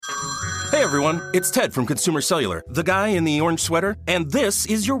Hey everyone, it's Ted from Consumer Cellular, the guy in the orange sweater, and this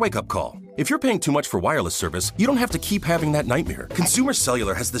is your wake-up call. If you're paying too much for wireless service, you don't have to keep having that nightmare. Consumer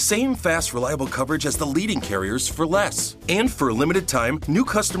Cellular has the same fast, reliable coverage as the leading carriers for less. And for a limited time, new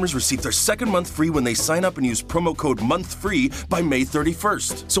customers receive their second month free when they sign up and use promo code MONTHFREE by May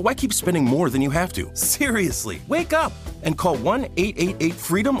 31st. So why keep spending more than you have to? Seriously, wake up and call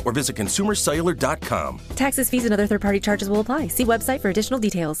 1-888-FREEDOM or visit consumercellular.com. Taxes, fees, and other third-party charges will apply. See website for additional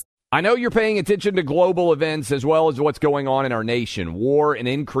details. I know you're paying attention to global events as well as what's going on in our nation. War and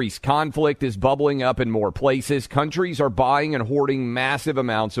increased conflict is bubbling up in more places. Countries are buying and hoarding massive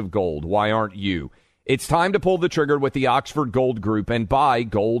amounts of gold. Why aren't you? It's time to pull the trigger with the Oxford Gold Group and buy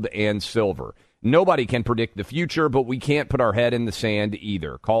gold and silver. Nobody can predict the future, but we can't put our head in the sand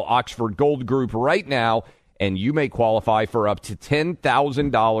either. Call Oxford Gold Group right now, and you may qualify for up to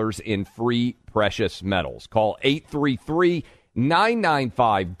 $10,000 in free precious metals. Call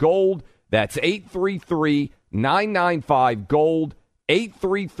 833-995-GOLD. That's 833-995-GOLD,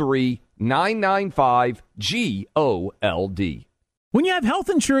 833-995-GOLD. When you have health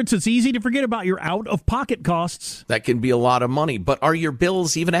insurance, it's easy to forget about your out-of-pocket costs. That can be a lot of money, but are your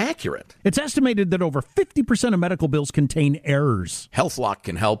bills even accurate? It's estimated that over 50% of medical bills contain errors. HealthLock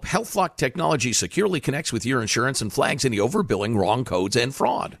can help. HealthLock technology securely connects with your insurance and flags any overbilling, wrong codes, and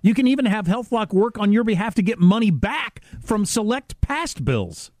fraud. You can even have HealthLock work on your behalf to get money back from select past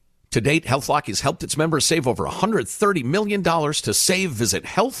bills. To date, HealthLock has helped its members save over $130 million. To save, visit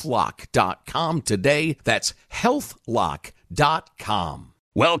healthlock.com today. That's healthlock.com.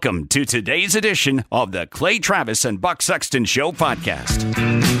 Welcome to today's edition of the Clay Travis and Buck Sexton Show podcast.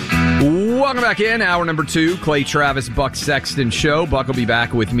 Welcome back in. Hour number 2, Clay Travis, Buck Sexton Show. Buck will be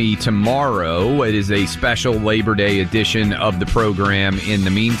back with me tomorrow. It is a special Labor Day edition of the program in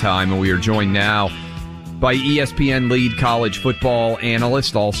the meantime, and we are joined now by ESPN lead college football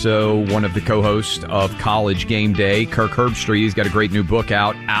analyst, also one of the co-hosts of College Game Day, Kirk Herbstreit. He's got a great new book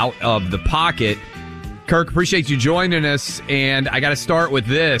out of the pocket. Kirk, appreciate you joining us, and I got to start with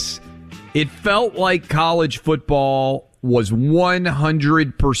this. It felt like college football was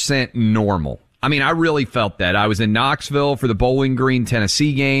 100% normal. I mean, I really felt that. I was in Knoxville for the Bowling Green,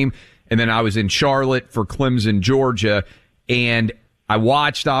 Tennessee game, and then I was in Charlotte for Clemson, Georgia, and I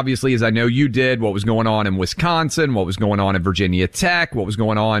watched, obviously, as I know you did, what was going on in Wisconsin, what was going on in Virginia Tech, what was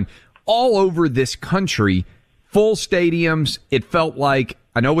going on all over this country. Full stadiums. It felt like,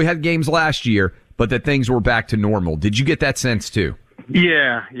 I know we had games last year, but that things were back to normal. Did you get that sense too?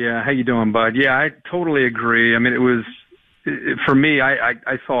 Yeah. How you doing, bud? Yeah, I totally agree. I mean, for me,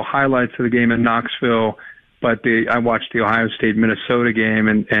 I saw highlights of the game in Knoxville, but I watched the Ohio State-Minnesota game,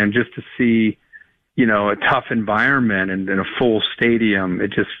 and just to see, a tough environment and a full stadium,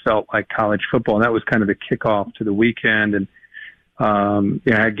 it just felt like college football. And that was kind of the kickoff to the weekend. And I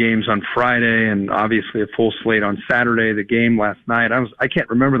had games on Friday and obviously a full slate on Saturday. The game last night, I can't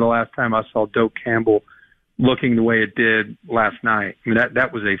remember the last time I saw Doak Campbell looking the way it did last night. I mean,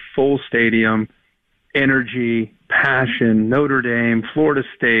 that was a full stadium, energy, passion, Notre Dame, Florida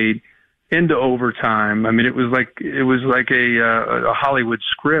State, into overtime. I mean, it was like a Hollywood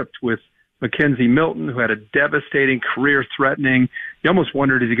script with Mackenzie Milton, who had a devastating, career-threatening, you almost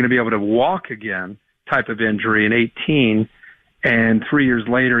wondered, is he going to be able to walk again type of injury in 18. And 3 years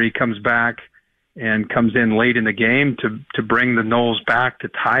later, he comes back and comes in late in the game to bring the Noles back to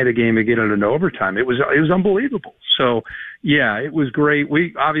tie the game and get it into overtime. It was unbelievable. So, yeah, it was great.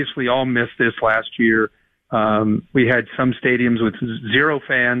 We obviously all missed this last year. We had some stadiums with 0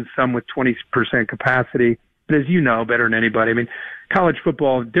 fans, some with 20% capacity. But as you know better than anybody, I mean, college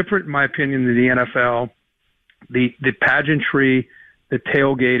football, different in my opinion than the NFL. The pageantry, the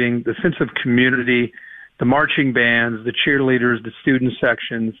tailgating, the sense of community, the marching bands, the cheerleaders, the student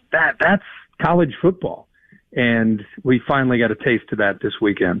sections, that's college football. And we finally got a taste of that this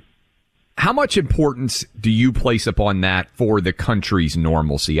weekend. How much importance do you place upon that for the country's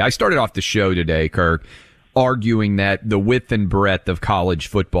normalcy? I started off the show today, Kirk, arguing that the width and breadth of college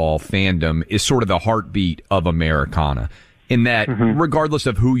football fandom is sort of the heartbeat of Americana, in that regardless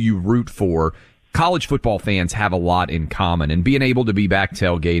of who you root for, college football fans have a lot in common, and being able to be back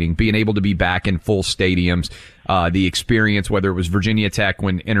tailgating, being able to be back in full stadiums, the experience, whether it was Virginia Tech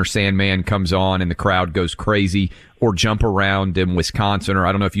when Enter Sandman comes on and the crowd goes crazy, or jump around in Wisconsin, or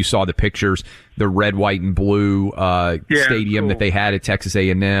I don't know if you saw the pictures, the red, white, and blue stadium that they had at Texas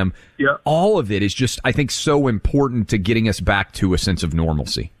A&M. Yeah. All of it is just, I think, so important to getting us back to a sense of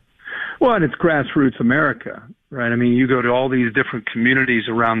normalcy. Well, and it's grassroots America, right? I mean, you go to all these different communities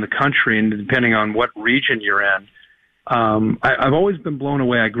around the country, and depending on what region you're in, I've always been blown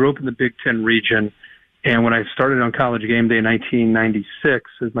away. I grew up in the Big Ten region, And when I started on College Game Day in 1996,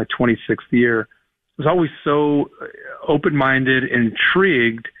 it was my 26th year, I was always so open-minded and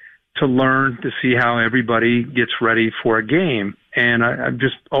intrigued to learn to see how everybody gets ready for a game. And I've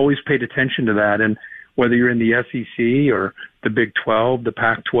just always paid attention to that. And whether you're in the SEC or the Big 12, the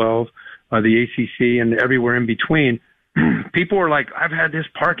Pac-12, the ACC, and everywhere in between, people are like, I've had this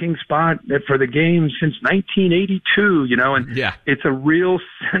parking spot for the game since 1982, and It's a real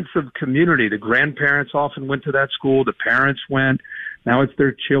sense of community. The grandparents often went to that school. The parents went. Now it's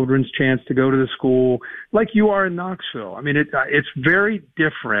their children's chance to go to the school, like you are in Knoxville. I mean, it's very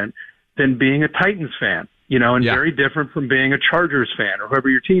different than being a Titans fan, and very different from being a Chargers fan or whoever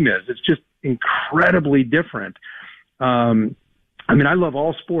your team is. It's just incredibly different. I mean, I love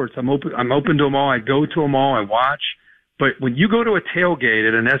all sports. I'm open to them all. I go to them all. I watch. But when you go to a tailgate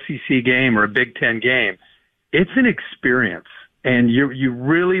at an SEC game or a Big Ten game, it's an experience, and you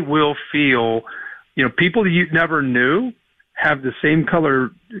really will feel, people that you never knew have the same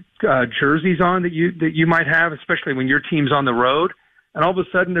color jerseys on that you might have, especially when your team's on the road, and all of a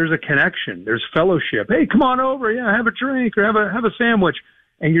sudden there's a connection, there's fellowship. Hey, come on over, have a drink or have a sandwich,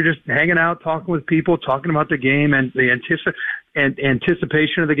 and you're just hanging out, talking with people, talking about the game and the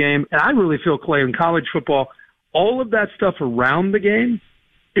anticipation of the game. And I really feel, Clay, in college football, all of that stuff around the game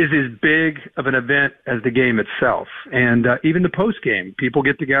is as big of an event as the game itself. And even the post game, people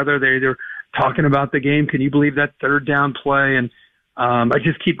get together, they're talking about the game. Can you believe that third down play? And I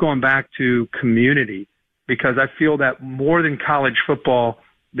just keep going back to community, because I feel that more than college football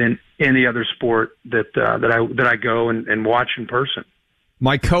than any other sport that I go and watch in person.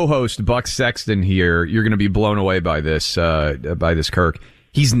 My co-host Buck Sexton here, you're going to be blown away by this, Kirk.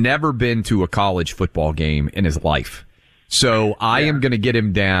 He's never been to a college football game in his life. So I am going to get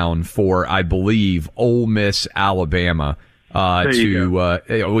him down for, I believe, Ole Miss, Alabama,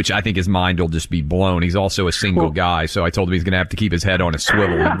 which I think his mind will just be blown. He's also a single guy, so I told him he's going to have to keep his head on a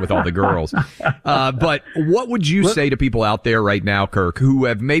swivel with all the girls. But what would you say to people out there right now, Kirk, who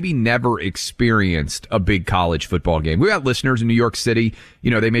have maybe never experienced a big college football game? We got listeners in New York City.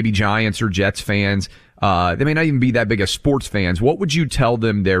 They may be Giants or Jets fans. They may not even be that big of sports fans. What would you tell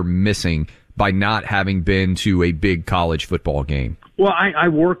them they're missing by not having been to a big college football game? Well, I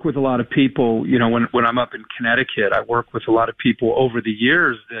work with a lot of people, when I'm up in Connecticut, I work with a lot of people over the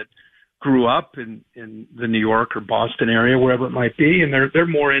years that grew up in the New York or Boston area, wherever it might be, and they're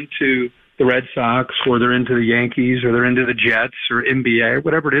more into the Red Sox, or they're into the Yankees, or they're into the Jets or NBA,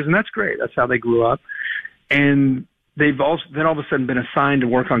 whatever it is, and that's great. That's how they grew up. And they've also then all of a sudden been assigned to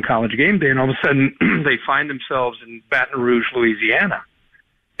work on College Game Day, and all of a sudden they find themselves in Baton Rouge, Louisiana.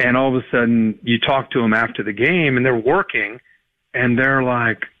 And all of a sudden you talk to them after the game, and they're working, and they're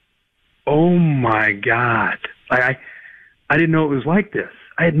like, oh my God, I didn't know it was like this.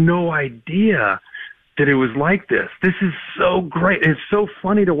 I had no idea that it was like this. This is so great. It's so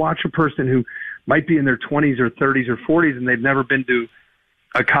funny to watch a person who might be in their 20s or 30s or 40s, and they've never been to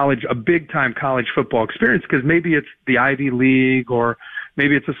a big-time college football experience, because maybe it's the Ivy League, or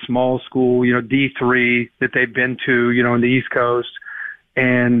maybe it's a small school, D3 that they've been to, in the East Coast,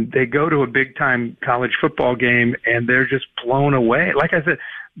 and they go to a big-time college football game, and they're just blown away. Like I said,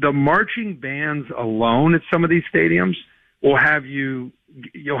 the marching bands alone at some of these stadiums will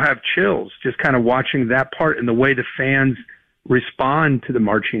you'll have chills just kind of watching that part, and the way the fans respond to the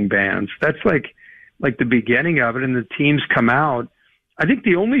marching bands. That's like the beginning of it, and the teams come out. I think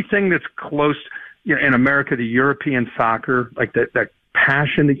the only thing that's close, in America, the European soccer, like that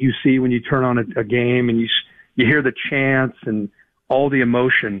passion that you see when you turn on a game and you hear the chants and all the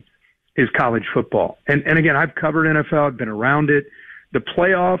emotion, is college football. And again, I've covered NFL. I've been around it. The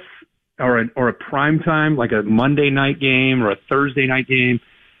playoffs or a prime time, like a Monday night game or a Thursday night game,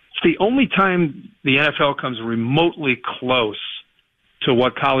 it's the only time the NFL comes remotely close to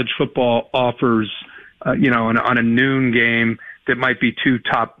what college football offers, on a noon game that might be two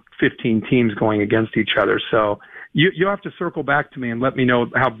top 15 teams going against each other. So you'll have to circle back to me and let me know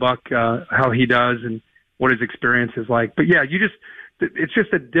how Buck, how he does and what his experience is like. But yeah,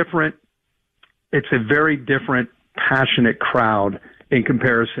 it's a very different, passionate crowd in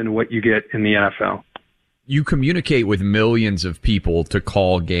comparison to what you get in the NFL. You communicate with millions of people to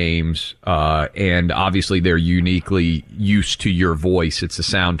call games, and obviously they're uniquely used to your voice. It's a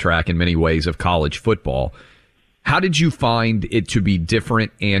soundtrack in many ways of college football. How did you find it to be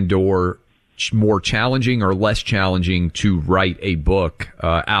different and or more challenging or less challenging to write a book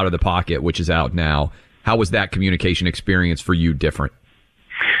out of the pocket, which is out now? How was that communication experience for you different?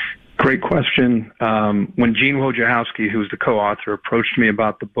 Great question. When Gene Wojciechowski, who was the co-author, approached me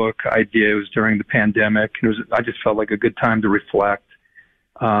about the book idea, it was during the pandemic. I just felt like a good time to reflect.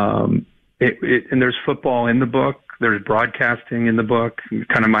 And and there's football in the book. There's broadcasting in the book,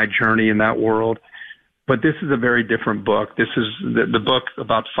 kind of my journey in that world. But this is a very different book. This is the book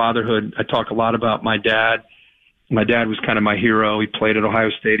about fatherhood. I talk a lot about my dad. My dad was kind of my hero. He played at Ohio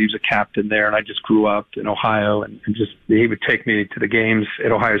State. He was a captain there, and I just grew up in Ohio. And just he would take me to the games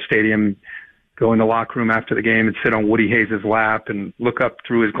at Ohio Stadium, go in the locker room after the game and sit on Woody Hayes' lap and look up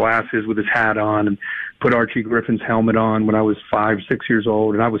through his glasses with his hat on and put Archie Griffin's helmet on when I was 5, 6 years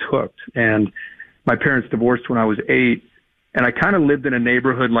old, and I was hooked. And my parents divorced when I was 8, and I kind of lived in a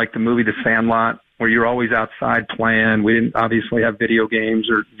neighborhood like the movie The Sandlot, where you're always outside playing. We didn't obviously have video games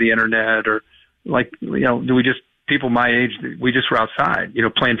or the internet or people my age, we just were outside,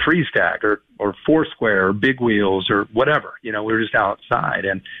 playing freeze tag or Foursquare or Big Wheels or whatever. We were just outside,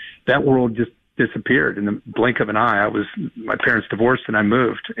 and that world just disappeared in the blink of an eye. My parents divorced and I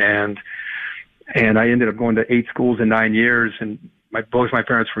moved, and I ended up going to 8 schools in 9 years, and both my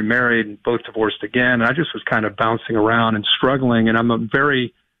parents were married and both divorced again. And I just was kind of bouncing around and struggling. And I'm a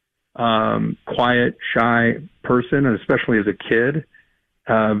very quiet, shy person, and especially as a kid,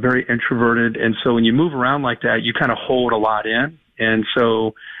 very introverted. And so when you move around like that, you kind of hold a lot in. And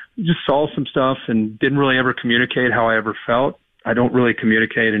so just saw some stuff and didn't really ever communicate how I ever felt. I don't really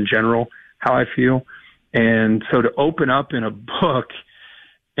communicate in general how I feel. And so to open up in a book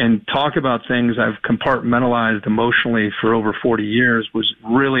and talk about things I've compartmentalized emotionally for over 40 years was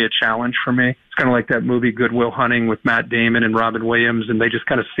really a challenge for me. It's kind of like that movie Good Will Hunting with Matt Damon and Robin Williams, and they just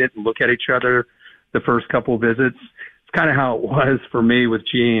kind of sit and look at each other the first couple of visits. It's kind of how it was for me with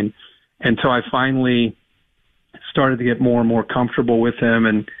Gene until I finally started to get more and more comfortable with him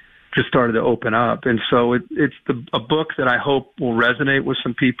and just started to open up. And so it's a book that I hope will resonate with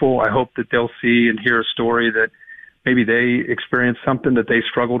some people. I hope that they'll see and hear a story that maybe they experienced something that they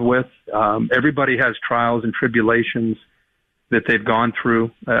struggled with. Everybody has trials and tribulations that they've gone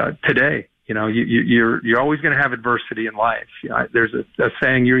through today. You're always going to have adversity in life. There's a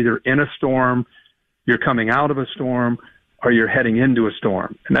saying, you're either in a storm, you're coming out of a storm, or you're heading into a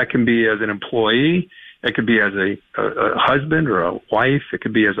storm. And that can be as an employee, it could be as a husband or a wife, it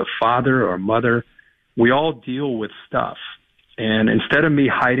could be as a father or a mother. We all deal with stuff. And instead of me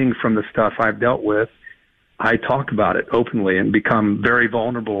hiding from the stuff I've dealt with, I talk about it openly and become very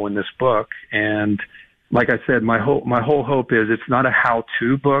vulnerable in this book. And like I said, my whole hope is it's not a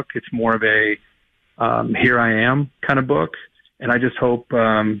how-to book. It's more of a here I am kind of book. And I just hope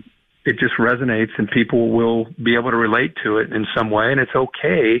it just resonates and people will be able to relate to it in some way. And it's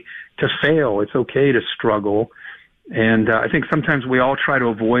okay to fail. It's okay to struggle. And I think sometimes we all try to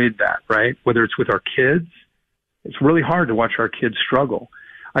avoid that, right? Whether it's with our kids, it's really hard to watch our kids struggle.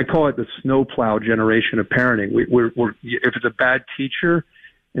 I call it the snowplow generation of parenting. If it's a bad teacher,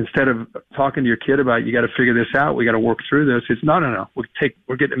 instead of talking to your kid about, you got to figure this out, we got to work through this, it's no.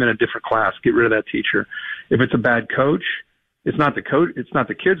 We're getting them in a different class. Get rid of that teacher. If it's a bad coach, it's not the coach, it's not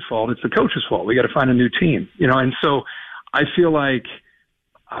the kid's fault, it's the coach's fault. We got to find a new team, And so I feel like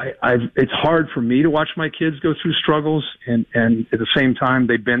it's hard for me to watch my kids go through struggles, and at the same time,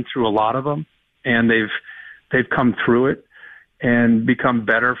 they've been through a lot of them, and they've come through it and become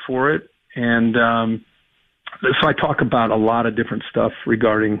better for it. And so I talk about a lot of different stuff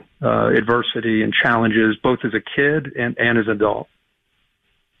regarding adversity and challenges, both as a kid and as an adult.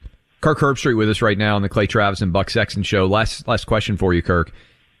 Kirk Herbstreit with us right now on the Clay Travis and Buck Sexton Show. Last question for you, Kirk.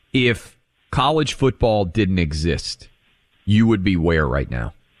 If college football didn't exist, you would be where right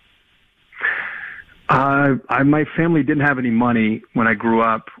now? My family didn't have any money when I grew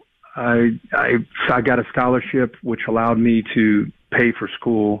up. I got a scholarship which allowed me to pay for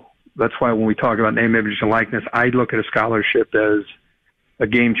school. That's why when we talk about name, image, and likeness, I look at a scholarship as a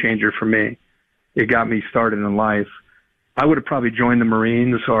game changer for me. It got me started in life. I would have probably joined the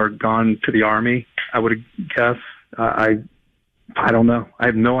Marines or gone to the Army, I would have guessed. I don't know. I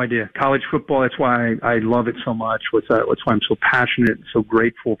have no idea. College football, that's why I love it so much. That's why I'm so passionate and so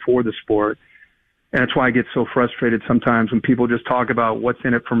grateful for the sport. And that's why I get so frustrated sometimes when people just talk about what's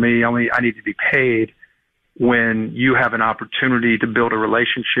in it for me. I need to be paid, when you have an opportunity to build a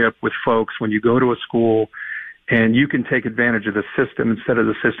relationship with folks when you go to a school and you can take advantage of the system instead of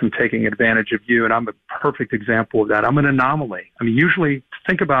the system taking advantage of you. And I'm a perfect example of that. I'm an anomaly. I mean, usually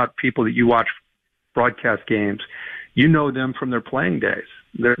think about people that you watch broadcast games. You know them from their playing days.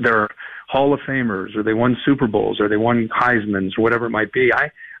 They're Hall of Famers, or they won Super Bowls, or they won Heismans, or whatever it might be.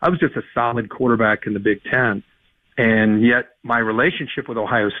 I was just a solid quarterback in the Big Ten. And yet my relationship with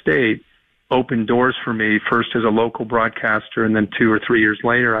Ohio State opened doors for me, first as a local broadcaster, and then 2 or 3 years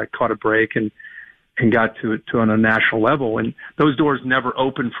later, I caught a break and got to on a national level. And those doors never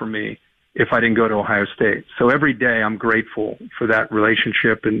opened for me if I didn't go to Ohio State. So every day I'm grateful for that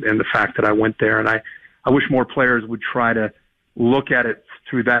relationship and the fact that I went there. And I wish more players would try to look at it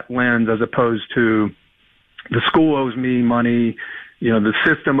through that lens as opposed to the school owes me money, the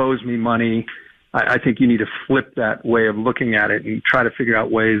system owes me money. I think you need to flip that way of looking at it and try to figure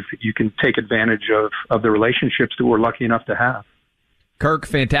out ways that you can take advantage of the relationships that we're lucky enough to have. Kirk,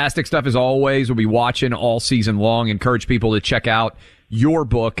 fantastic stuff as always. We'll be watching all season long. Encourage people to check out your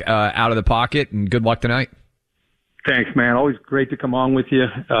book, Out of the Pocket, and good luck tonight. Thanks, man. Always great to come on with you.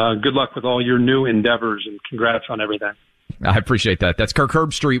 Good luck with all your new endeavors, and congrats on everything. I appreciate that. That's Kirk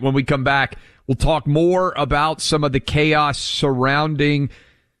Herbstreit. When we come back, we'll talk more about some of the chaos surrounding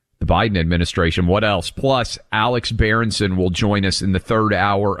the Biden administration. What else? Plus, Alex Berenson will join us in the third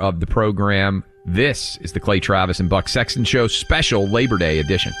hour of the program. This is the Clay Travis and Buck Sexton Show special Labor Day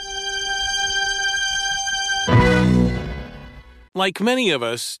edition. Like many of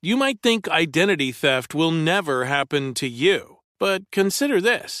us, you might think identity theft will never happen to you. But consider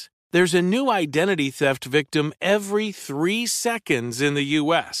this. There's a new identity theft victim every 3 seconds in the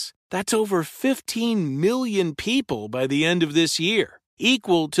U.S. That's over 15 million people by the end of this year,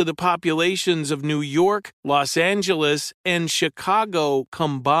 equal to the populations of New York, Los Angeles, and Chicago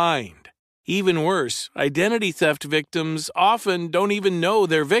combined. Even worse, identity theft victims often don't even know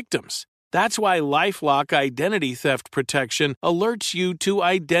they're victims. That's why LifeLock Identity Theft Protection alerts you to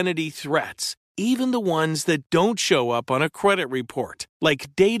identity threats, even the ones that don't show up on a credit report,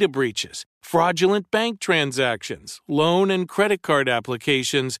 like data breaches, fraudulent bank transactions, loan and credit card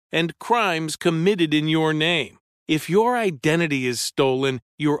applications, and crimes committed in your name. If your identity is stolen,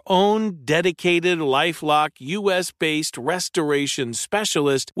 your own dedicated LifeLock U.S.-based restoration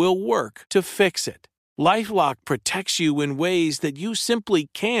specialist will work to fix it. LifeLock protects you in ways that you simply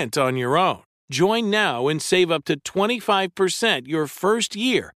can't on your own. Join now and save up to 25% your first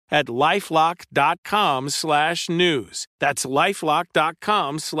year at LifeLock.com/news. That's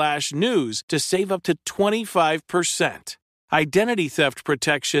LifeLock.com/news to save up to 25%. Identity theft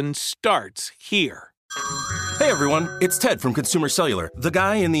protection starts here. Hey everyone, it's Ted from Consumer Cellular, the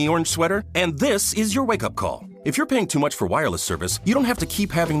guy in the orange sweater, and this is your wake-up call. If you're paying too much for wireless service, you don't have to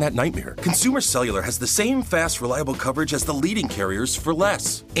keep having that nightmare. Consumer Cellular has the same fast, reliable coverage as the leading carriers for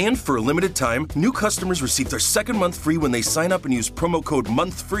less. And for a limited time, new customers receive their second month free when they sign up and use promo code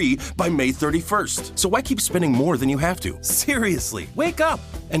MONTHFREE by May 31st. So why keep spending more than you have to? Seriously, wake up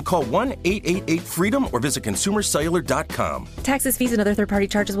and call 1-888-FREEDOM or visit consumercellular.com. Taxes, fees, and other third-party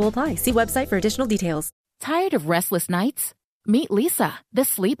charges will apply. See website for additional details. Tired of restless nights? Meet Lisa, the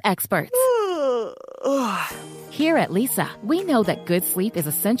sleep experts. Here at Lisa, we know that good sleep is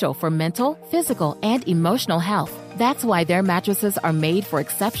essential for mental, physical, and emotional health. That's why their mattresses are made for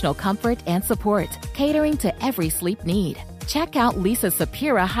exceptional comfort and support, catering to every sleep need. Check out Lisa's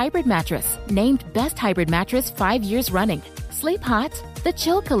Sapira Hybrid Mattress, named Best Hybrid Mattress 5 years running. Sleep hot? The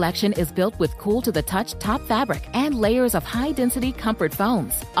Chill Collection is built with cool-to-the-touch top fabric and layers of high-density comfort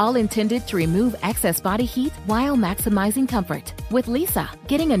foams, all intended to remove excess body heat while maximizing comfort. With Lisa,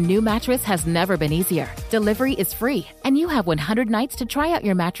 getting a new mattress has never been easier. Delivery is free, and you have 100 nights to try out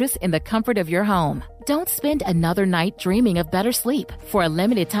your mattress in the comfort of your home. Don't spend another night dreaming of better sleep. For a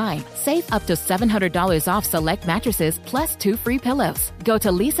limited time, save up to $700 off select mattresses plus 2 free pillows. Go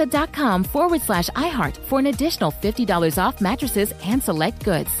to lisa.com/iHeart for an additional $50 off mattresses and select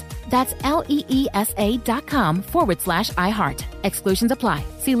goods. That's LEESA.com/iHeart. Exclusions apply.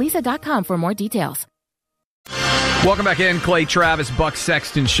 See lisa.com for more details. Welcome back in, Clay Travis, Buck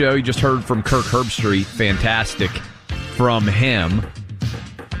Sexton Show. You just heard from Kirk Herbstreit. Fantastic from him.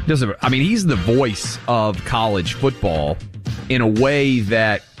 He's the voice of college football in a way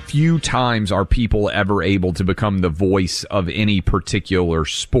that few times are people ever able to become the voice of any particular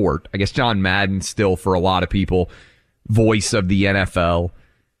sport. I guess John Madden still, for a lot of people, voice of the NFL.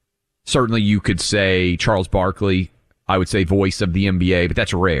 Certainly you could say Charles Barkley, I would say voice of the NBA, but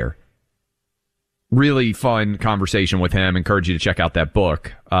that's rare. Really fun conversation with him. Encourage you to check out that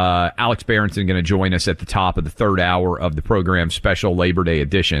book. Alex Berenson going to join us at the top of the third hour of the program, special Labor Day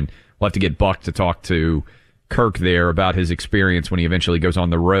edition. We'll have to get Buck to talk to Kirk there about his experience when he eventually goes on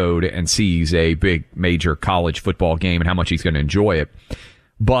the road and sees a big major college football game and how much he's going to enjoy it.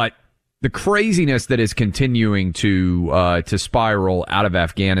 But the craziness that is continuing to spiral out of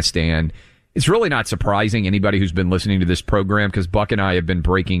Afghanistan, it's really not surprising anybody who's been listening to this program, because Buck and I have been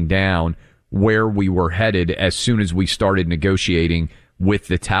breaking down where we were headed as soon as we started negotiating with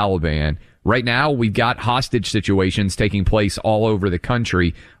the Taliban. Right now, we've got hostage situations taking place all over the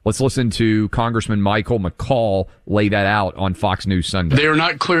country. Let's listen to Congressman Michael McCall lay that out on Fox News Sunday. They are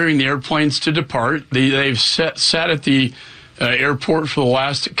not clearing the airplanes to depart. They've sat at the airport for the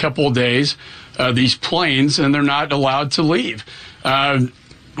last couple of days, these planes, and they're not allowed to leave.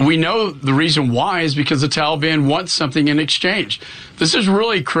 We know the reason why is because the Taliban wants something in exchange. This is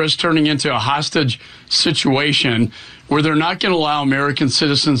really, Chris, turning into a hostage situation where they're not going to allow American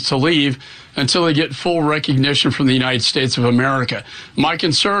citizens to leave until they get full recognition from the United States of America. My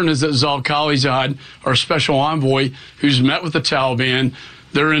concern is that Zal Khalilzad, our special envoy, who's met with the Taliban,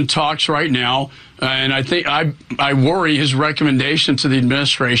 they're in talks right now, and I think I worry his recommendation to the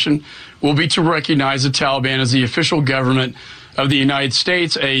administration will be to recognize the Taliban as the official government of the United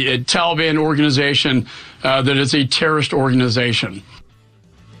States, a Taliban organization that is a terrorist organization.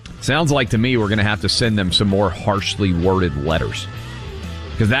 Sounds like to me we're going to have to send them some more harshly worded letters,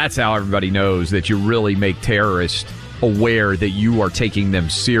 because that's how everybody knows that you really make terrorists aware that you are taking them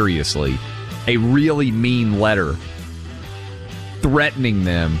seriously. A really mean letter threatening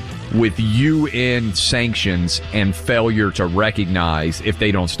them with UN sanctions and failure to recognize if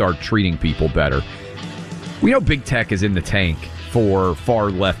they don't start treating people better. We know big tech is in the tank for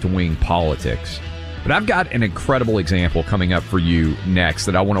far left-wing politics, but I've got an incredible example coming up for you next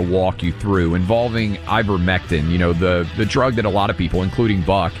that I want to walk you through involving ivermectin, the drug that a lot of people, including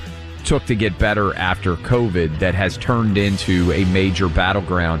Buck, took to get better after COVID that has turned into a major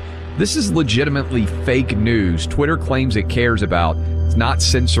battleground. This is legitimately fake news. Twitter claims it cares about. It's not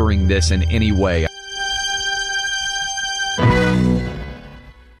censoring this in any way.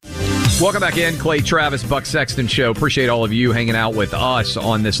 Welcome back in, Clay Travis, Buck Sexton Show. Appreciate all of you hanging out with us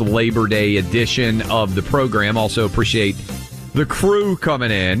on this Labor Day edition of the program. Also appreciate the crew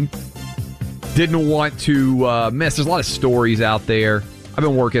coming in. Didn't want to miss. There's a lot of stories out there. I've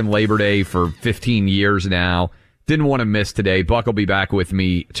been working Labor Day for 15 years now. Didn't want to miss today. Buck will be back with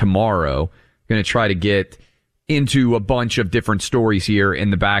me tomorrow. Going to try to get into a bunch of different stories here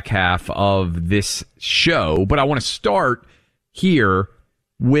in the back half of this show. But I want to start here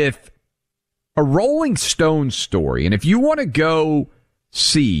with a Rolling Stone story. And if you want to go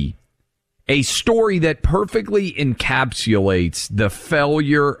see a story that perfectly encapsulates the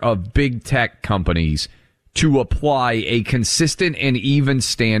failure of big tech companies to apply a consistent and even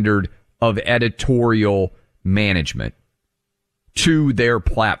standard of editorial management to their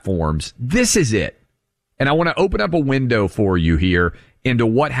platforms, this is it. And I want to open up a window for you here into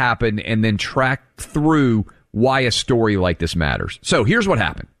what happened and then track through why a story like this matters. So here's what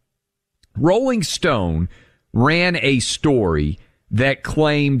happened. Rolling Stone ran a story that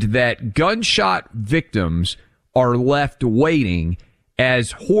claimed that gunshot victims are left waiting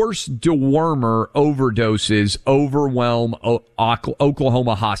as horse dewormer overdoses overwhelm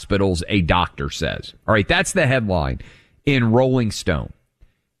Oklahoma hospitals, a doctor says. All right, that's the headline in Rolling Stone.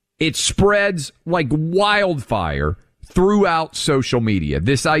 It spreads like wildfire throughout social media.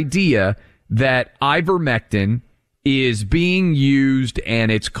 This idea that ivermectin is being used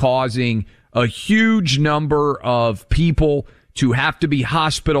and it's causing a huge number of people to have to be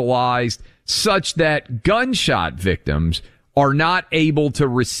hospitalized such that gunshot victims are not able to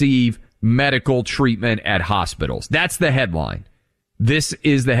receive medical treatment at hospitals. That's the headline. This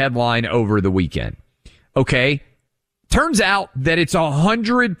is the headline over the weekend. Okay. Turns out that it's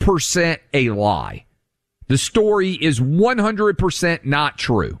 100% a lie. The story is 100% not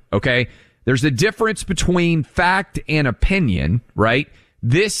true. Okay. There's a difference between fact and opinion, right?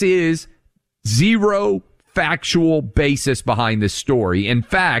 This is zero factual basis behind this story. In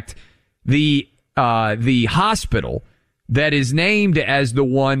fact, the hospital that is named as the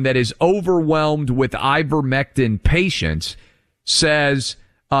one that is overwhelmed with ivermectin patients says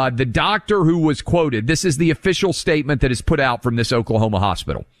the doctor who was quoted, this is the official statement that is put out from this Oklahoma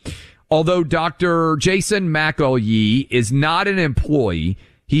hospital. Although Dr. Jason McElhee is not an employee,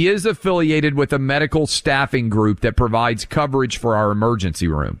 he is affiliated with a medical staffing group that provides coverage for our emergency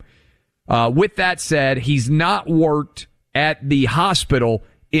room. With that said, he's not worked at the hospital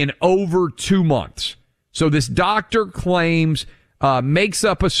in over 2 months. So this doctor claims, makes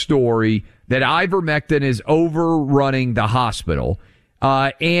up a story that ivermectin is overrunning the hospital.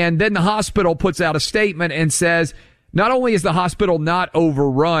 And then the hospital puts out a statement and says, not only is the hospital not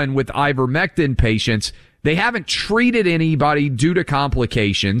overrun with ivermectin patients, they haven't treated anybody due to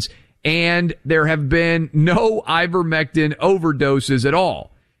complications, and there have been no ivermectin overdoses at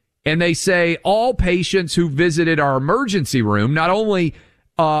all. And they say all patients who visited our emergency room, not only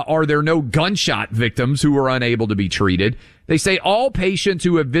are there no gunshot victims who are unable to be treated, they say all patients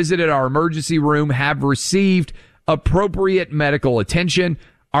who have visited our emergency room have received appropriate medical attention.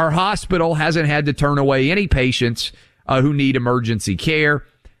 Our hospital hasn't had to turn away any patients who need emergency care.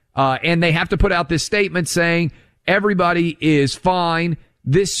 And they have to put out this statement saying everybody is fine.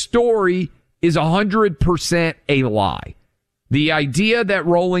 This story is 100% a lie. The idea that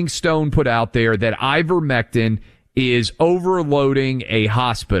Rolling Stone put out there that ivermectin is overloading a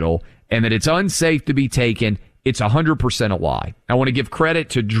hospital and that it's unsafe to be taken, it's 100% a lie. I want to give credit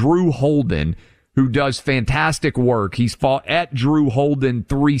to Drew Holden, who does fantastic work. He's at Drew Holden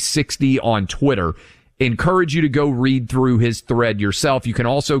 360 on Twitter. Encourage you to go read through his thread yourself. You can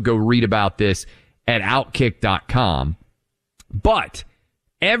also go read about this at Outkick.com. But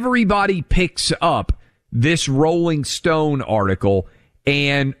everybody picks up this Rolling Stone article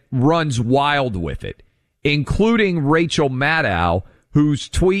and runs wild with it, including Rachel Maddow, whose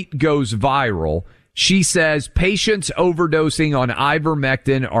tweet goes viral. She says patients overdosing on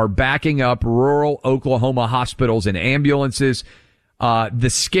ivermectin are backing up rural Oklahoma hospitals and ambulances. The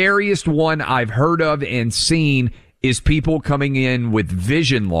scariest one I've heard of and seen is people coming in with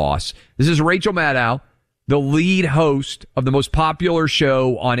vision loss. This is Rachel Maddow, the lead host of the most popular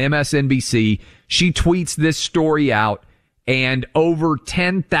show on MSNBC. She tweets this story out, and over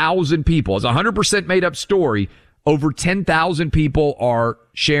 10,000 people, it's a 100% made up story, over 10,000 people are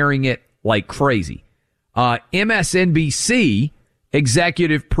sharing it like crazy. MSNBC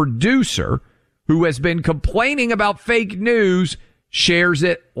executive producer, who has been complaining about fake news, shares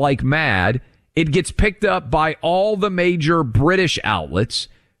it like mad. It gets picked up by all the major British outlets,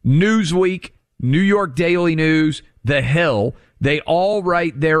 Newsweek, New York Daily News, The Hill. They all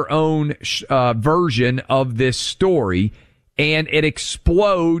write their own version of this story, and it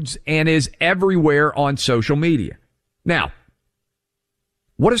explodes and is everywhere on social media. Now,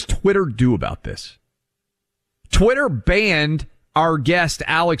 what does Twitter do about this? Twitter banned our guest,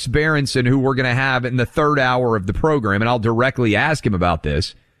 Alex Berenson, who we're going to have in the third hour of the program, and I'll directly ask him about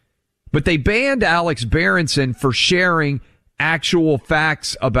this. But they banned Alex Berenson for sharing actual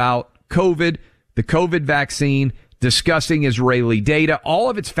facts about COVID, the COVID vaccine, discussing Israeli data. All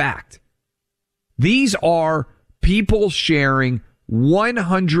of it's fact. These are people sharing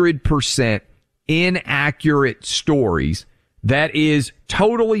 100% inaccurate stories that is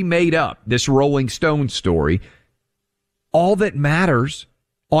totally made up, this Rolling Stone story. All that matters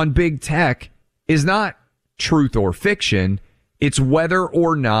on big tech is not truth or fiction. It's whether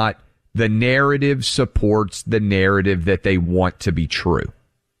or not the narrative supports the narrative that they want to be true.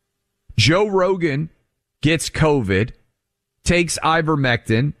 Joe Rogan gets COVID, takes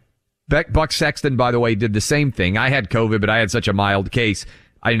ivermectin. Buck Sexton, by the way, did the same thing. I had COVID, but I had such a mild case,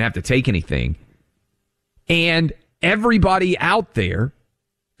 I didn't have to take anything. And everybody out there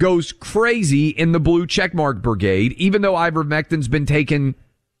goes crazy in the blue checkmark brigade, even though ivermectin's been taken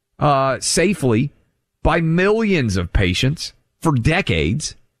safely by millions of patients for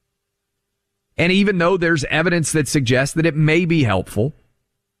decades. And even though there's evidence that suggests that it may be helpful,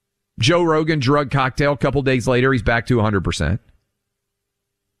 Joe Rogan drug cocktail, a couple days later, he's back to 100%.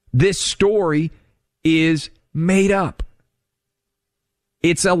 This story is made up.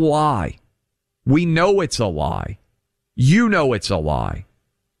 It's a lie. We know it's a lie. You know it's a lie.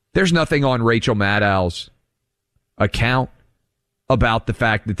 There's nothing on Rachel Maddow's account about the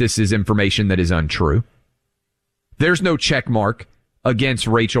fact that this is information that is untrue. There's no check mark against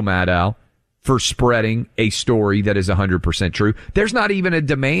Rachel Maddow for spreading a story that is 100% true. There's not even a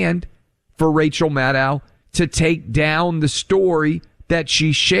demand for Rachel Maddow to take down the story that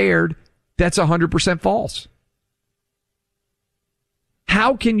she shared that's 100% false.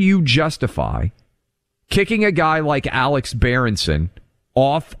 How can you justify kicking a guy like Alex Berenson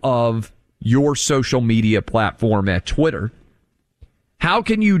off of your social media platform at Twitter? How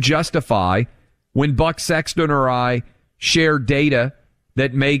can you justify when Buck Sexton or I share data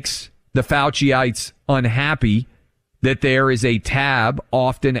that makes the Fauciites unhappy that there is a tab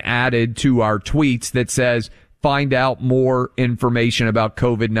often added to our tweets that says, find out more information about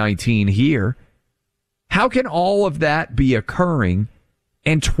COVID-19 here? How can all of that be occurring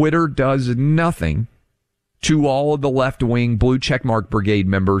and Twitter does nothing to all of the left-wing blue checkmark brigade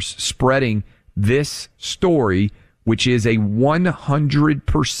members spreading this story, which is a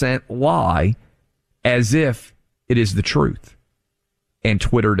 100% lie, as if it is the truth? And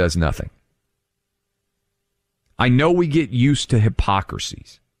Twitter does nothing. I know we get used to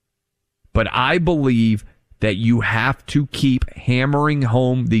hypocrisies, but I believe that you have to keep hammering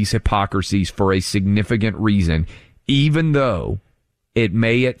home these hypocrisies for a significant reason, even though it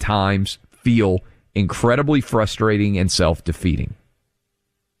may at times feel incredibly frustrating and self-defeating.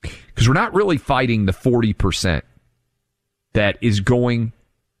 Because we're not really fighting the 40% that is going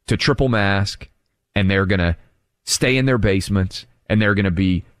to triple mask and they're going to stay in their basements and they're going to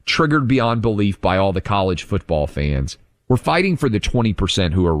be triggered beyond belief by all the college football fans. We're fighting for the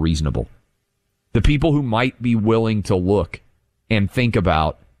 20% who are reasonable. The people who might be willing to look and think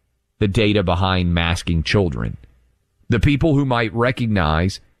about the data behind masking children. The people who might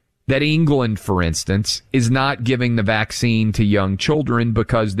recognize that England, for instance, is not giving the vaccine to young children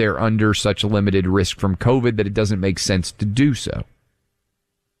because they're under such limited risk from COVID that it doesn't make sense to do so.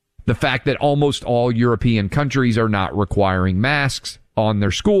 The fact that almost all European countries are not requiring masks on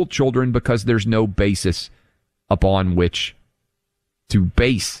their school children because there's no basis upon which to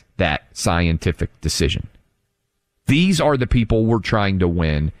base that scientific decision. These are the people we're trying to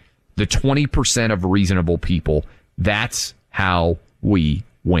win, the 20% of reasonable people. That's how we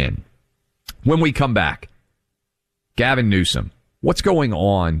win. When we come back, Gavin Newsom, what's going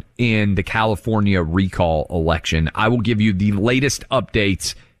on in the California recall election? I will give you the latest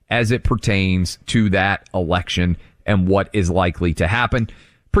updates as it pertains to that election and what is likely to happen.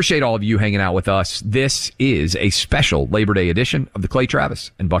 Appreciate all of you hanging out with us. This is a special Labor Day edition of the Clay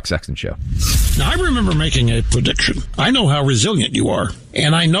Travis and Buck Sexton Show. Now, I remember making a prediction. I know how resilient you are,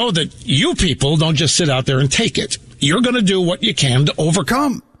 and I know that you people don't just sit out there and take it. You're going to do what you can to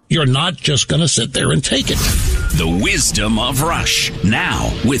overcome. You're not just going to sit there and take it. The Wisdom of Rush,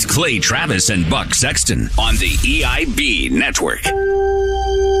 now with Clay Travis and Buck Sexton on the EIB Network.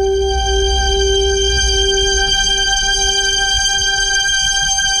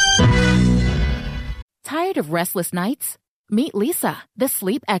 Tired of restless nights? Meet Lisa, the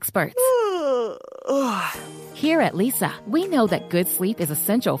sleep experts. Here at Lisa, we know that good sleep is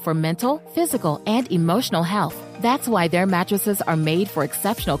essential for mental, physical, and emotional health. That's why their mattresses are made for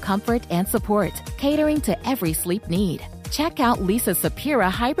exceptional comfort and support, catering to every sleep need. Check out Lisa's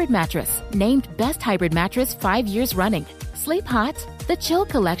Sapira Hybrid Mattress, named Best Hybrid Mattress 5 years running. Sleep hot? The Chill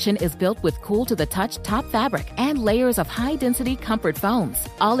Collection is built with cool-to-the-touch top fabric and layers of high-density comfort foams,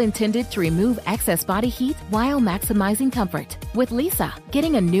 all intended to remove excess body heat while maximizing comfort. With Lisa,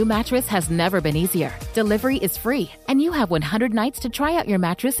 getting a new mattress has never been easier. Delivery is free, and you have 100 nights to try out your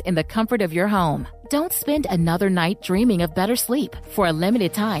mattress in the comfort of your home. Don't spend another night dreaming of better sleep. For a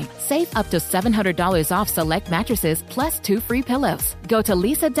limited time, save up to $700 off select mattresses plus 2 free pillows. Go to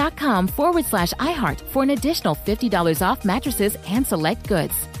lisa.com/iHeart for an additional $50 off mattresses and select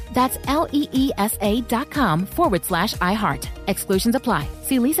goods. That's LEESA.com/iHeart. Exclusions apply.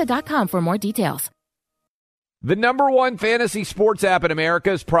 See lisa.com for more details. The number one fantasy sports app in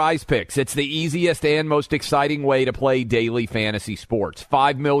America is Prize Picks. It's the easiest and most exciting way to play daily fantasy sports.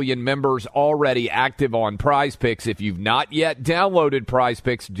 5 million members already active on Prize Picks. If you've not yet downloaded Prize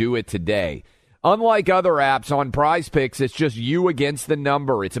Picks, do it today. Unlike other apps on Prize Picks, it's just you against the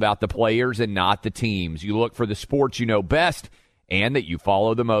number. It's about the players and not the teams. You look for the sports you know best and that you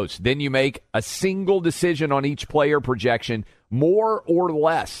follow the most. Then you make a single decision on each player projection, more or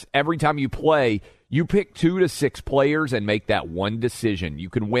less. Every time you play, you pick 2 to 6 players and make that one decision. You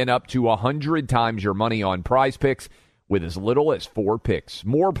can win up to 100 times your money on Prize Picks with as little as 4 picks.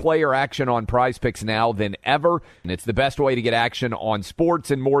 More player action on Prize Picks now than ever, and it's the best way to get action on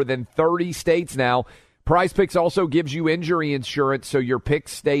sports in more than 30 states now. Prize Picks also gives you injury insurance so your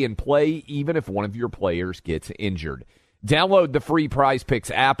picks stay in play even if one of your players gets injured. Download the free Prize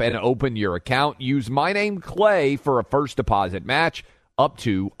Picks app and open your account. Use my name Clay for a first deposit match up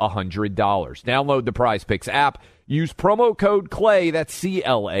to $100. Download the Prize Picks app. Use promo code CLAY, that's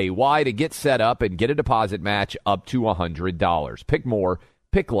CLAY, to get set up and get a deposit match up to $100. Pick more,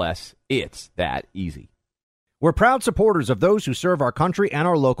 pick less. It's that easy. We're proud supporters of those who serve our country and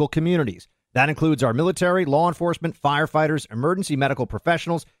our local communities. That includes our military, law enforcement, firefighters, emergency medical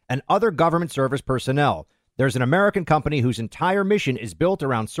professionals, and other government service personnel. There's an American company whose entire mission is built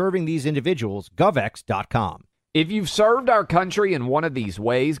around serving these individuals, GovX.com. If you've served our country in one of these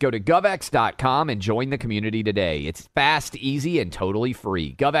ways, go to GovX.com and join the community today. It's fast, easy, and totally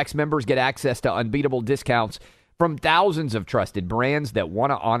free. GovX members get access to unbeatable discounts from thousands of trusted brands that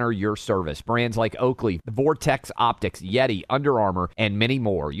want to honor your service. Brands like Oakley, Vortex Optics, Yeti, Under Armour, and many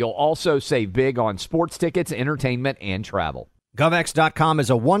more. You'll also save big on sports tickets, entertainment, and travel. GovX.com is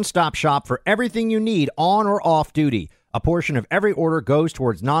a one-stop shop for everything you need on or off duty. A portion of every order goes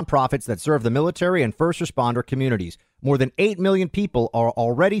towards nonprofits that serve the military and first responder communities. More than 8 million people are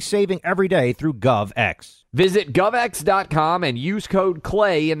already saving every day through GovX. Visit GovX.com and use code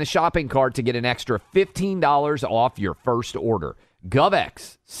CLAY in the shopping cart to get an extra $15 off your first order.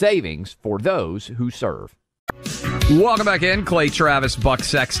 GovX, savings for those who serve. Welcome back in, Clay Travis, Buck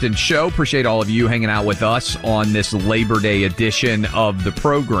Sexton Show. Appreciate all of you hanging out with us on this Labor Day edition of the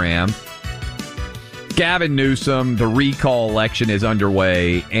program. Gavin Newsom, the recall election is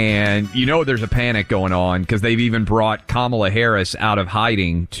underway, and you know there's a panic going on because they've even brought Kamala Harris out of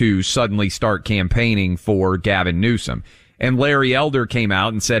hiding to suddenly start campaigning for Gavin Newsom. And Larry Elder came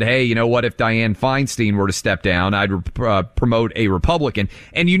out and said, hey, you know what, if Dianne Feinstein were to step down, I'd promote a Republican.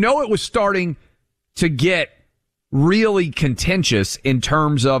 And you know it was starting to get really contentious in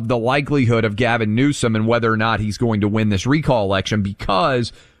terms of the likelihood of Gavin Newsom and whether or not he's going to win this recall election,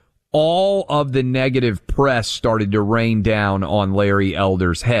 because all of the negative press started to rain down on Larry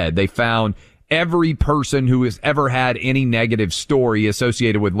Elder's head. They found every person who has ever had any negative story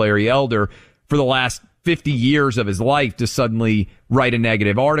associated with Larry Elder for the last 50 years of his life to suddenly write a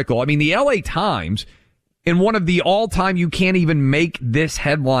negative article. I mean, the LA Times, in one of the all-time, you can't even make this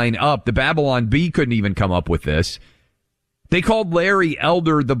headline up. The Babylon Bee couldn't even come up with this. They called Larry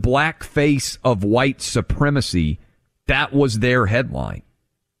Elder the black face of white supremacy. That was their headline.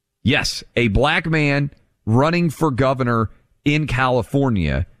 Yes, a black man running for governor in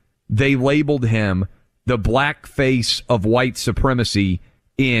California. They labeled him the black face of white supremacy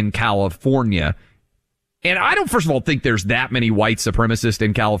in California. And I don't, first of all, think there's that many white supremacists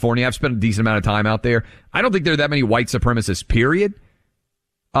in California. I've spent a decent amount of time out there. I don't think there are that many white supremacists, period.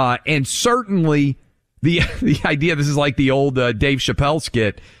 And certainly the idea, this is like the old Dave Chappelle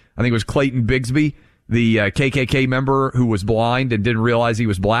skit. I think it was Clayton Bigsby, the KKK member who was blind and didn't realize he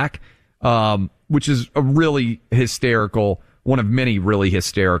was black, which is a really hysterical, one of many really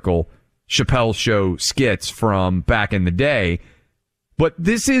hysterical Chappelle show skits from back in the day. But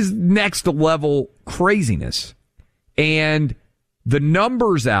this is next level craziness. And the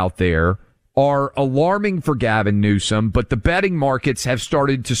numbers out there are alarming for Gavin Newsom, but the betting markets have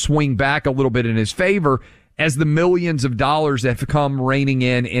started to swing back a little bit in his favor as the millions of dollars have come raining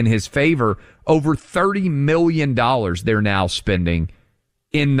in his favor. Over $30 million they're now spending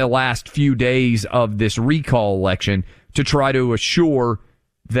in the last few days of this recall election to try to assure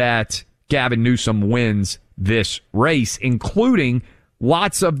that Gavin Newsom wins this race, including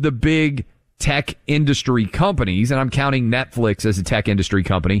lots of the big tech industry companies, and I'm counting Netflix as a tech industry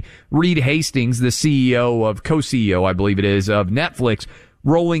company. Reed Hastings, the co-CEO, I believe it is, of Netflix,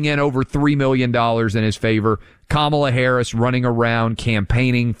 rolling in over $3 million in his favor. Kamala Harris running around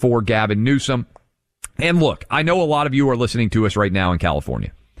campaigning for Gavin Newsom. And look, I know a lot of you are listening to us right now in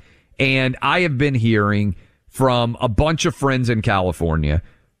California, and I have been hearing from a bunch of friends in California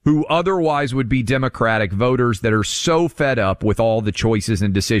who otherwise would be Democratic voters that are so fed up with all the choices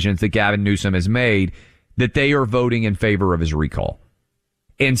and decisions that Gavin Newsom has made that they are voting in favor of his recall.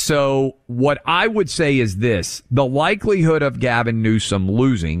 And so what I would say is this: the likelihood of Gavin Newsom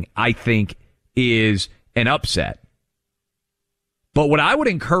losing, I think, is an upset. But what I would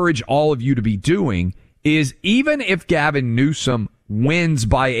encourage all of you to be doing is, even if Gavin Newsom wins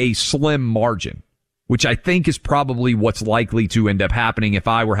by a slim margin, which I think is probably what's likely to end up happening if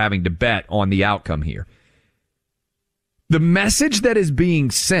I were having to bet on the outcome here, the message that is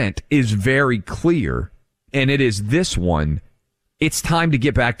being sent is very clear, and it is this one: it's time to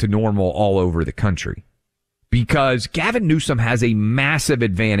get back to normal all over the country. Because Gavin Newsom has a massive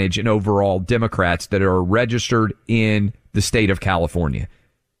advantage in overall Democrats that are registered in the state of California.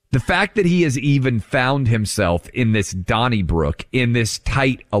 The fact that he has even found himself in this Donnybrook, in this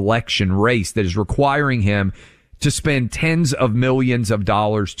tight election race that is requiring him to spend tens of millions of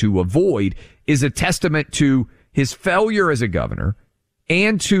dollars to avoid, is a testament to his failure as a governor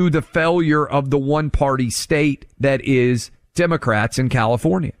and to the failure of the one-party state that is Democrats in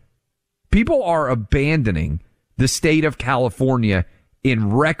California. People are abandoning the state of California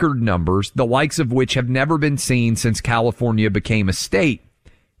in record numbers, the likes of which have never been seen since California became a state.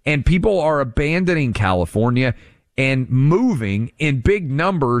 And people are abandoning California and moving in big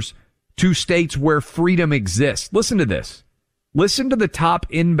numbers to states where freedom exists. Listen to this. Listen to the top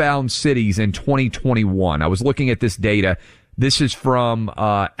inbound cities in 2021. I was looking at this data. This is from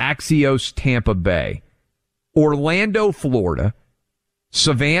Axios Tampa Bay. Orlando, Florida.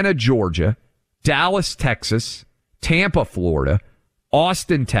 Savannah, Georgia. Dallas, Texas. Tampa, Florida.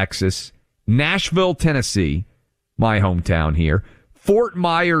 Austin, Texas. Nashville, Tennessee, my hometown here. Fort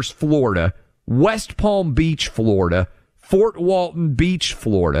Myers, Florida, West Palm Beach, Florida, Fort Walton Beach,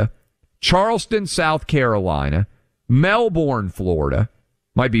 Florida, Charleston, South Carolina, Melbourne, Florida,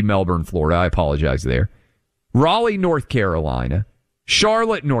 might be Melbourne, Florida, I apologize there, Raleigh, North Carolina,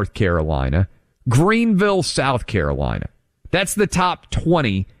 Charlotte, North Carolina, Greenville, South Carolina. That's the top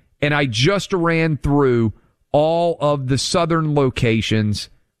 20, and I just ran through all of the southern locations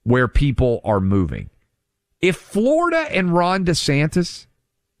where people are moving. If Florida and Ron DeSantis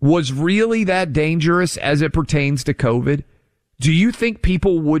was really that dangerous as it pertains to COVID, do you think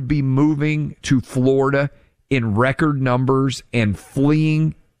people would be moving to Florida in record numbers and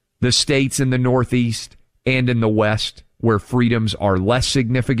fleeing the states in the Northeast and in the West where freedoms are less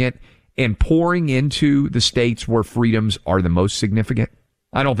significant and pouring into the states where freedoms are the most significant?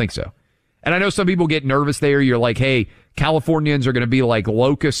 I don't think so. And I know some people get nervous there. You're like, hey, Californians are going to be like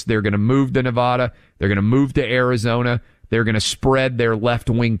locusts. They're going to move to Nevada. They're going to move to Arizona. They're going to spread their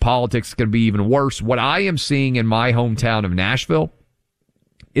left-wing politics. It's going to be even worse. What I am seeing in my hometown of Nashville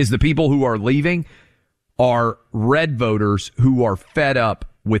is the people who are leaving are red voters who are fed up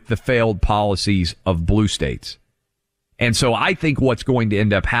with the failed policies of blue states. And so I think what's going to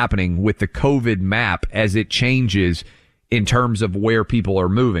end up happening with the COVID map as it changes in terms of where people are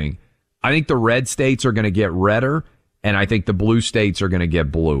moving, I think the red states are going to get redder, and I think the blue states are going to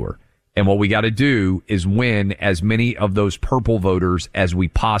get bluer. And what we got to do is win as many of those purple voters as we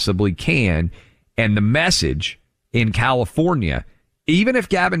possibly can. And the message in California, even if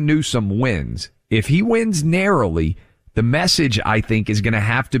Gavin Newsom wins, if he wins narrowly, the message, I think, is going to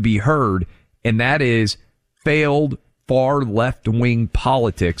have to be heard, and that is failed far left-wing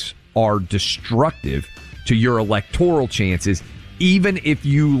politics are destructive to your electoral chances, even if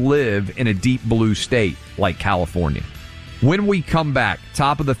you live in a deep blue state like California. When we come back,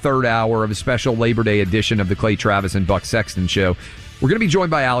 top of the third hour of a special Labor Day edition of the Clay Travis and Buck Sexton Show, we're going to be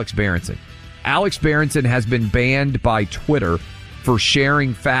joined by Alex Berenson. Alex Berenson has been banned by Twitter for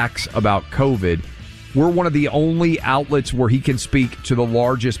sharing facts about COVID. We're one of the only outlets where he can speak to the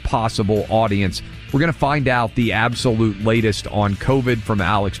largest possible audience. We're going to find out the absolute latest on COVID from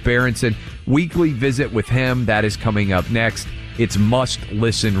Alex Berenson. Weekly visit with him, that is coming up next. It's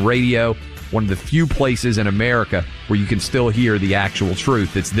must-listen radio, one of the few places in America where you can still hear the actual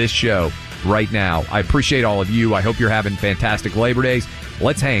truth. It's this show right now. I appreciate all of you. I hope you're having fantastic Labor Days.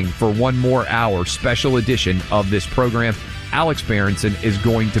 Let's hang for one more hour, special edition of this program. Alex Berenson is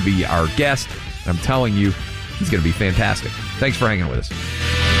going to be our guest. I'm telling you, he's going to be fantastic. Thanks for hanging with us.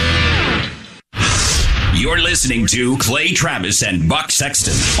 You're listening to Clay Travis and Buck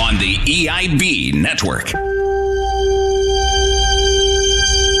Sexton on the EIB Network.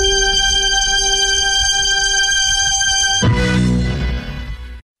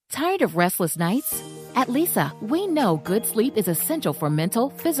 Tired of restless nights? At Leesa, we know good sleep is essential for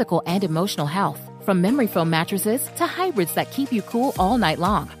mental, physical, and emotional health. From memory foam mattresses to hybrids that keep you cool all night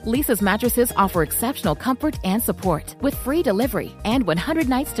long, Leesa's mattresses offer exceptional comfort and support with free delivery and 100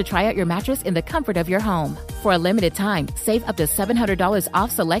 nights to try out your mattress in the comfort of your home. For a limited time, save up to $700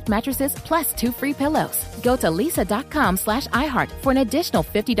 off select mattresses plus 2 free pillows. Go to Leesa.com/iHeart for an additional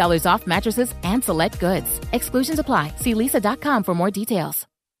 $50 off mattresses and select goods. Exclusions apply. See Leesa.com for more details.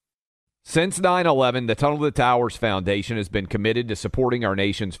 Since 9/11, the Tunnel to Towers Foundation has been committed to supporting our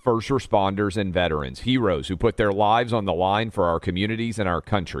nation's first responders and veterans, heroes who put their lives on the line for our communities and our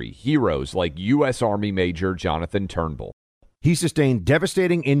country, heroes like U.S. Army Major Jonathan Turnbull. He sustained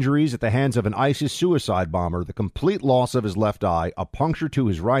devastating injuries at the hands of an ISIS suicide bomber, the complete loss of his left eye, a puncture to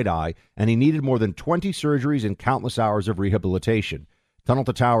his right eye, and he needed more than 20 surgeries and countless hours of rehabilitation. Tunnel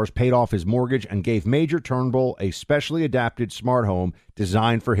to Towers paid off his mortgage and gave Major Turnbull a specially adapted smart home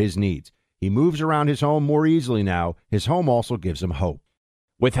designed for his needs. He moves around his home more easily now. His home also gives him hope.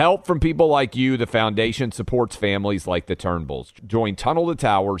 With help from people like you, the foundation supports families like the Turnbulls. Join Tunnel to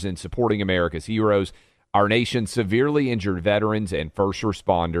Towers in supporting America's heroes, our nation's severely injured veterans and first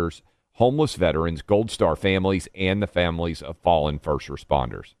responders, homeless veterans, Gold Star families, and the families of fallen first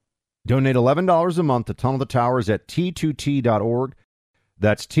responders. Donate $11 a month to Tunnel to Towers at T2T.org.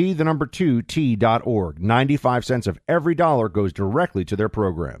 That's T2T.org. 95 cents of every dollar goes directly to their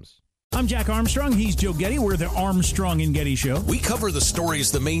programs. I'm Jack Armstrong. He's Joe Getty. We're the Armstrong and Getty Show. We cover the stories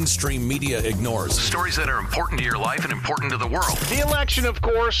the mainstream media ignores. Stories that are important to your life and important to the world. The election, of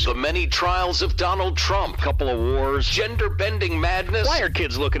course. The many trials of Donald Trump. Couple of wars. Gender-bending madness. Why are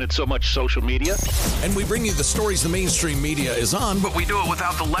kids looking at so much social media? And we bring you the stories the mainstream media is on, but we do it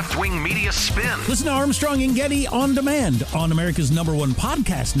without the left-wing media spin. Listen to Armstrong and Getty on demand on America's #1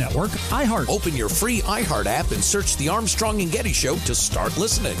 podcast network, iHeart. Open your free iHeart app and search The Armstrong and Getty Show to start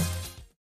listening.